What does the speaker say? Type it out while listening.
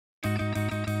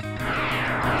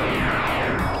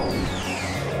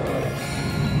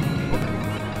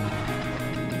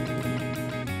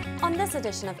this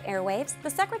edition of Airwaves, the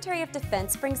Secretary of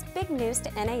Defense brings big news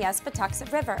to NAS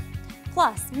Patuxent River.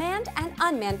 Plus, manned and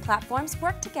unmanned platforms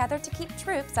work together to keep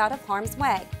troops out of harm's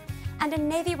way. And a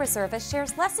Navy reservist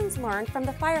shares lessons learned from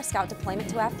the Fire Scout deployment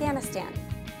to Afghanistan.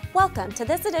 Welcome to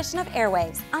this edition of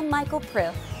Airwaves. I'm Michael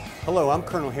Prue. Hello, I'm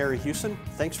Colonel Harry Hewson.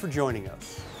 Thanks for joining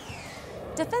us.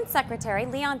 Defense Secretary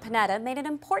Leon Panetta made an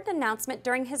important announcement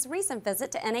during his recent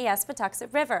visit to NAS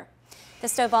Patuxent River. The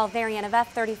Stovall variant of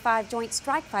F-35 Joint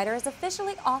Strike Fighter is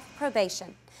officially off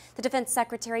probation. The Defense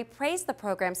Secretary praised the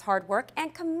program's hard work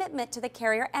and commitment to the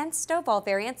carrier and Stovall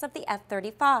variants of the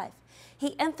F-35.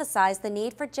 He emphasized the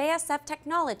need for JSF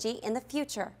technology in the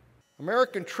future.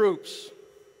 American troops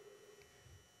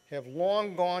have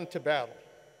long gone to battle,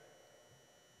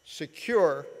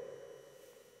 secure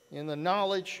in the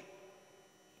knowledge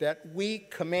that we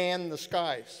command the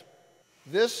skies.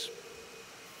 This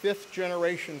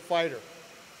fifth-generation fighter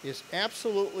is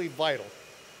absolutely vital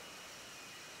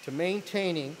to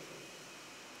maintaining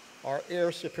our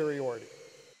air superiority.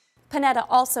 Panetta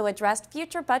also addressed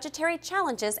future budgetary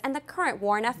challenges and the current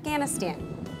war in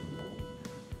Afghanistan.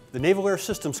 The Naval Air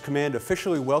Systems Command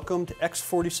officially welcomed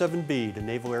X-47B to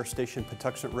Naval Air Station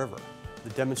Patuxent River.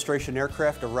 The demonstration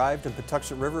aircraft arrived in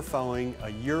Patuxent River following a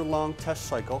year-long test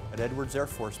cycle at Edwards Air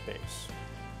Force Base.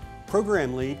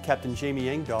 Program lead Captain Jamie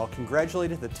Engdahl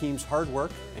congratulated the team's hard work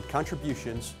and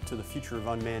contributions to the future of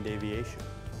unmanned aviation.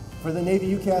 For the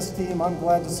Navy UCAS team, I'm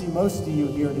glad to see most of you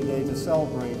here today to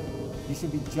celebrate. You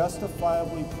should be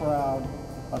justifiably proud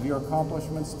of your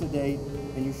accomplishments to date,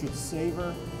 and you should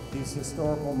savor these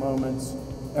historical moments,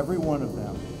 every one of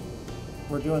them.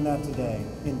 We're doing that today.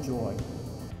 Enjoy.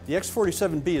 The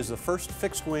X-47B is the first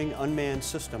fixed-wing unmanned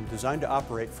system designed to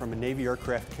operate from a Navy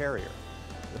aircraft carrier.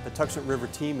 The Patuxent River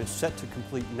team is set to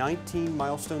complete 19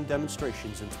 milestone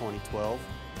demonstrations in 2012,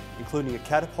 including a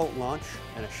catapult launch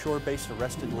and a shore-based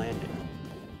arrested landing.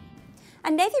 A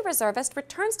Navy reservist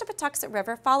returns to Patuxent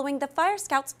River following the Fire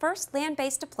Scouts' first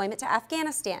land-based deployment to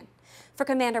Afghanistan. For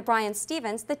Commander Brian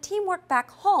Stevens, the teamwork back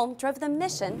home drove the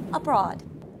mission abroad.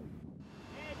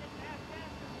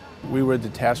 We were a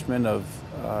detachment of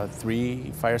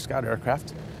 3 Fire Scout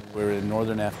aircraft. We were in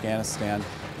northern Afghanistan,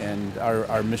 and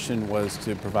our mission was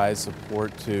to provide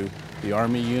support to the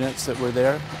Army units that were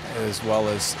there, as well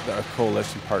as our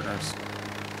coalition partners.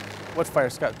 What Fire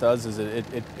Scout does is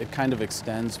it kind of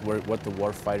extends what the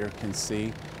warfighter can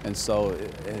see, and so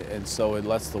it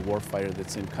lets the warfighter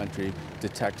that's in country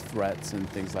detect threats and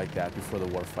things like that before the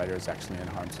warfighter is actually in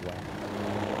harm's way.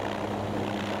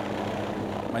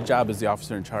 My job as the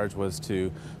officer in charge was to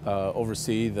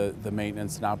oversee the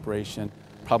maintenance and operation.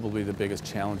 Probably the biggest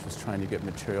challenge was trying to get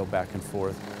material back and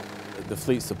forth. The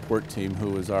fleet support team, who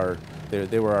was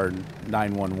they were our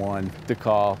 911 to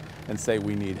call and say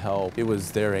we need help. It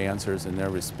was their answers and their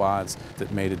response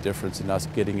that made a difference in us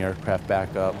getting aircraft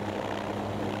back up.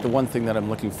 The one thing that I'm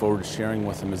looking forward to sharing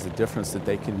with them is the difference that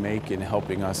they can make in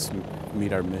helping us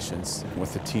meet our missions.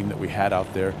 With the team that we had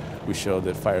out there, we showed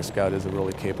that Fire Scout is a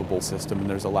really capable system, and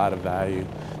there's a lot of value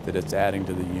that it's adding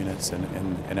to the units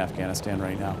in Afghanistan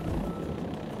right now.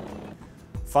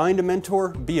 Find a mentor,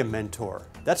 be a mentor.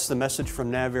 That's the message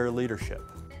from NAVAIR leadership.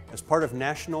 As part of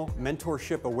National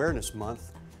Mentorship Awareness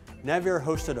Month, NAVAIR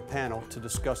hosted a panel to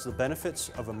discuss the benefits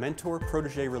of a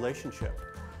mentor-protege relationship.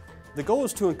 The goal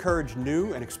is to encourage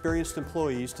new and experienced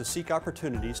employees to seek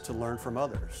opportunities to learn from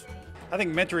others. I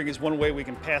think mentoring is one way we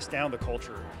can pass down the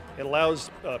culture. It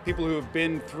allows people who have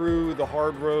been through the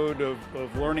hard road of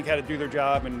learning how to do their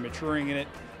job and maturing in it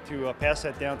to pass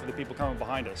that down to the people coming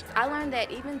behind us. I learned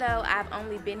that even though I've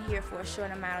only been here for a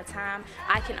short amount of time,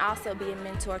 I can also be a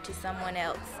mentor to someone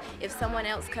else. If someone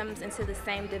else comes into the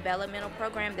same developmental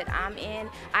program that I'm in,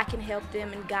 I can help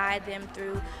them and guide them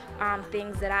through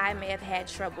things that I may have had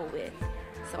trouble with.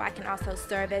 So I can also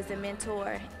serve as a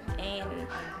mentor and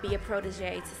be a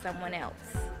protege to someone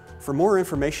else. For more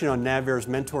information on NAVAIR's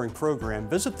mentoring program,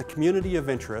 visit the community of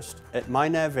interest at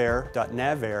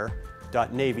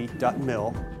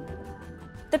mynavair.navy.mil.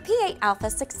 The P-8 Alpha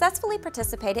successfully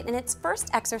participated in its first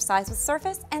exercise with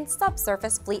surface and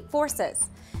subsurface fleet forces.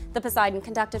 The Poseidon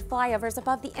conducted flyovers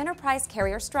above the Enterprise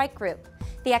Carrier Strike Group.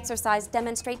 The exercise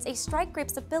demonstrates a strike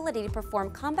group's ability to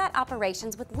perform combat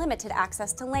operations with limited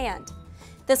access to land.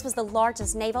 This was the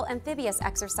largest naval amphibious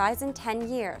exercise in 10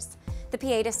 years. The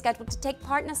P-8 is scheduled to take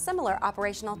part in a similar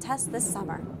operational test this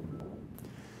summer.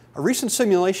 A recent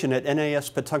simulation at NAS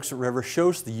Patuxent River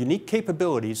shows the unique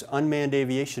capabilities unmanned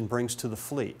aviation brings to the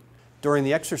fleet. During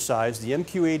the exercise, the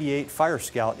MQ-88 Fire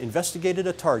Scout investigated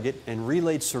a target and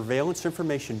relayed surveillance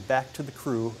information back to the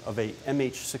crew of a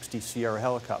MH-60 Sierra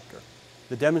helicopter.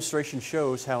 The demonstration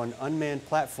shows how an unmanned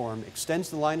platform extends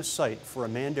the line of sight for a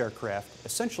manned aircraft,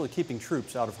 essentially keeping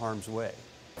troops out of harm's way.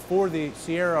 Before the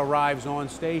Sierra arrives on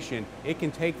station, it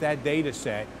can take that data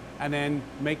set and then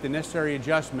make the necessary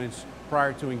adjustments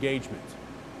prior to engagement.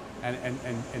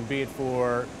 And be it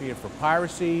for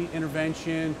piracy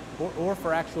intervention or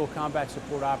for actual combat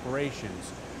support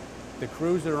operations, the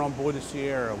crews that are on board the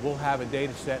Sierra will have a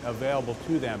data set available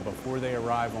to them before they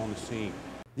arrive on the scene.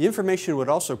 The information would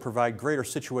also provide greater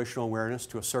situational awareness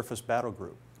to a surface battle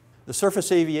group. The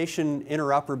Surface Aviation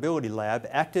Interoperability Lab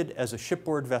acted as a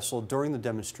shipboard vessel during the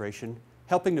demonstration,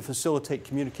 helping to facilitate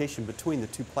communication between the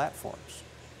two platforms.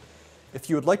 If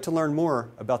you would like to learn more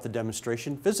about the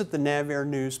demonstration, visit the NAVAIR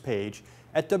News page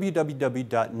at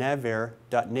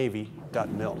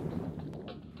www.navair.navy.mil.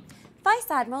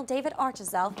 Vice Admiral David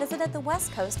Architzel visited the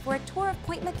West Coast for a tour of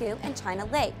Point Mugu and China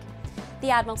Lake. The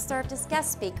Admiral served as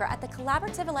guest speaker at the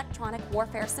Collaborative Electronic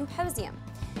Warfare Symposium.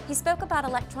 He spoke about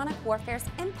electronic warfare's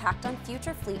impact on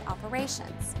future fleet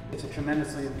operations. It's a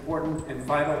tremendously important and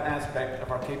vital aspect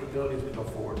of our capabilities as we go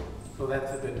forward. So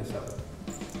that's the goodness of it.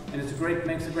 And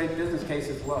makes a great business case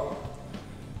as well.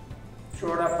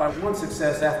 Shored up by one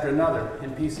success after another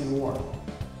in peace and war.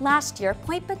 Last year,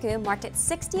 Point Mugu marked its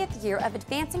 60th year of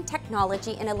advancing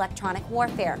technology in electronic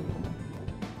warfare.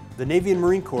 The Navy and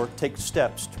Marine Corps take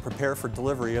steps to prepare for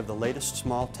delivery of the latest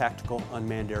small tactical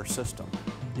unmanned air system.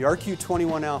 The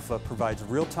RQ-21 Alpha provides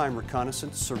real-time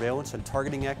reconnaissance, surveillance, and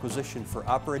targeting acquisition for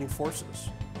operating forces.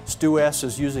 STUAS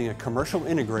is using a commercial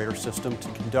integrator system to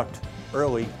conduct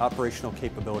early operational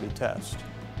capability tests.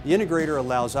 The integrator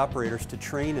allows operators to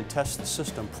train and test the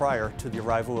system prior to the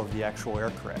arrival of the actual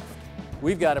aircraft.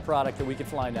 We've got a product that we can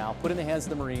fly now, put in the hands of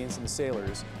the Marines and the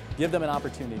sailors, give them an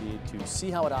opportunity to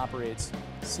see how it operates,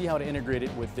 see how to integrate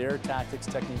it with their tactics,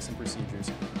 techniques, and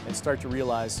procedures, and start to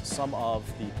realize some of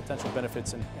the potential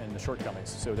benefits and the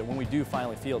shortcomings, so that when we do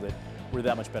finally field it, we're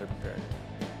that much better prepared.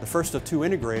 The first of two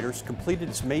integrators completed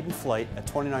its maiden flight at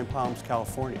 29 Palms,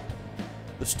 California.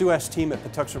 The STUAS team at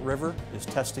Patuxent River is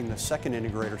testing the second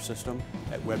integrator system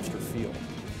at Webster Field.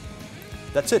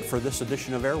 That's it for this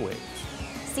edition of Airwaves.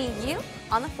 See you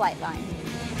on the flight line.